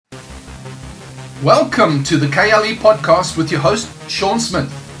Welcome to the KLE podcast with your host, Sean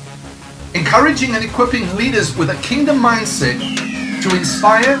Smith. Encouraging and equipping leaders with a kingdom mindset to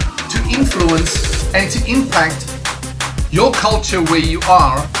inspire, to influence, and to impact your culture where you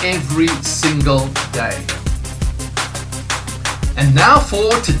are every single day. And now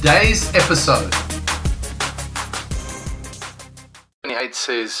for today's episode. 28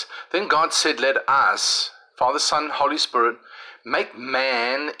 says, Then God said, let us, Father, Son, Holy Spirit, make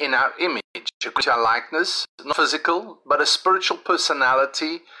man in our image, according to our likeness, not physical, but a spiritual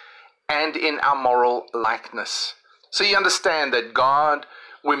personality, and in our moral likeness. So you understand that God,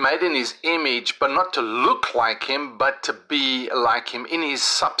 we made in His image, but not to look like Him, but to be like Him in His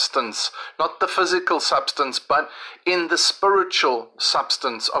substance, not the physical substance, but in the spiritual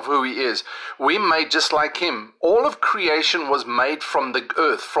substance of who He is. We made just like Him. All of creation was made from the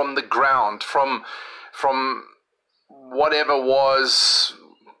earth, from the ground, from whatever was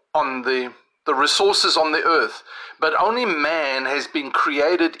on the resources on the earth. But only man has been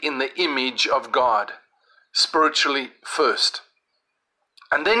created in the image of God, spiritually first.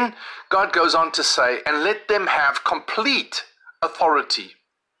 And then God goes on to say, and let them have complete authority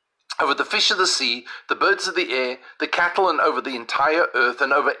over the fish of the sea, the birds of the air, the cattle, and over the entire earth,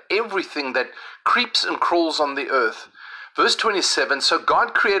 and over everything that creeps and crawls on the earth. Verse 27, so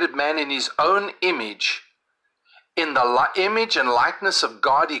God created man in His own image. In the image and likeness of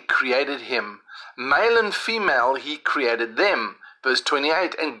God He created him. Male and female He created them. Verse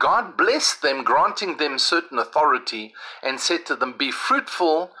 28, and God blessed them, granting them certain authority, and said to them, be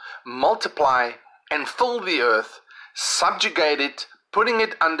fruitful, multiply, and fill the earth, subjugate it, putting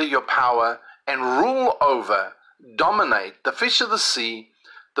it under your power, and rule over, dominate the fish of the sea,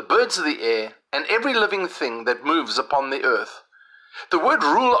 the birds of the air, and every living thing that moves upon the earth. The word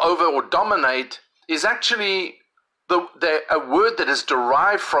rule over or dominate is actually a word that is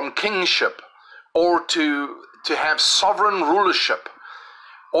derived from kingship, or to have sovereign rulership,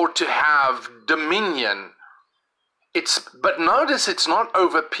 or to have dominion. But notice it's not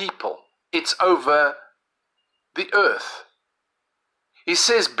over people, it's over the earth. He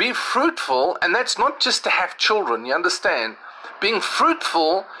says, be fruitful, and that's not just to have children, you understand? Being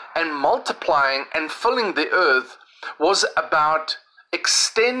fruitful and multiplying and filling the earth was about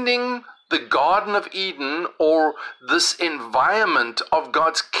extending the Garden of Eden, or this environment of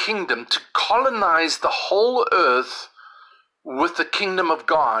God's kingdom, to colonize the whole earth with the kingdom of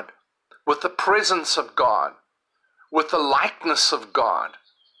God, with the presence of God, with the likeness of God.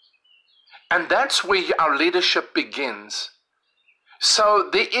 And that's where our leadership begins. So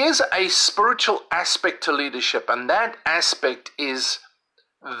there is a spiritual aspect to leadership, and that aspect is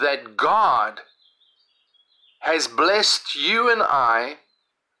that God has blessed you and I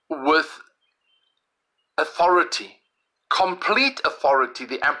with authority, complete authority,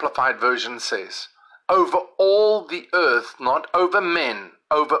 the Amplified Version says, over all the earth, not over men,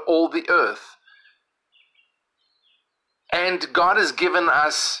 over all the earth. And God has given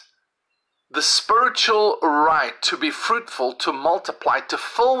us the spiritual right to be fruitful, to multiply, to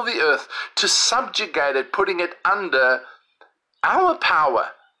fill the earth, to subjugate it, putting it under our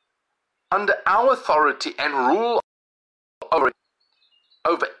power, under our authority, and rule over it,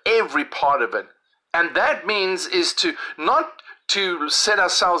 over every part of it. And that means is to not to set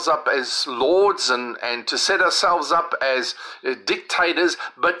ourselves up as lords and to set ourselves up as dictators,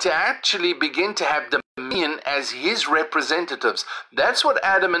 but to actually begin to have dominion as His representatives. That's what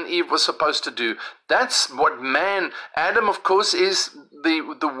Adam and Eve were supposed to do. That's what man, Adam of course is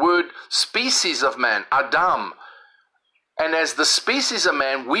the word species of man, Adam. And as the species of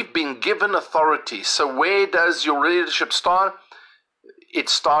man, we've been given authority. So where does your leadership start? It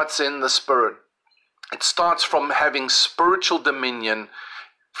starts in the spirit. It starts from having spiritual dominion,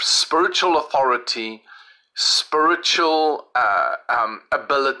 spiritual authority, spiritual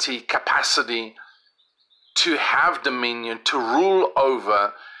ability, capacity to have dominion, to rule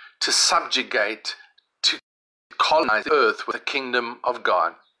over, to subjugate, to colonize the earth with the kingdom of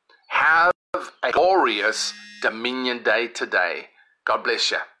God. Have a glorious Dominion Day today. God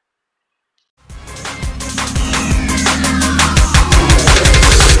bless you.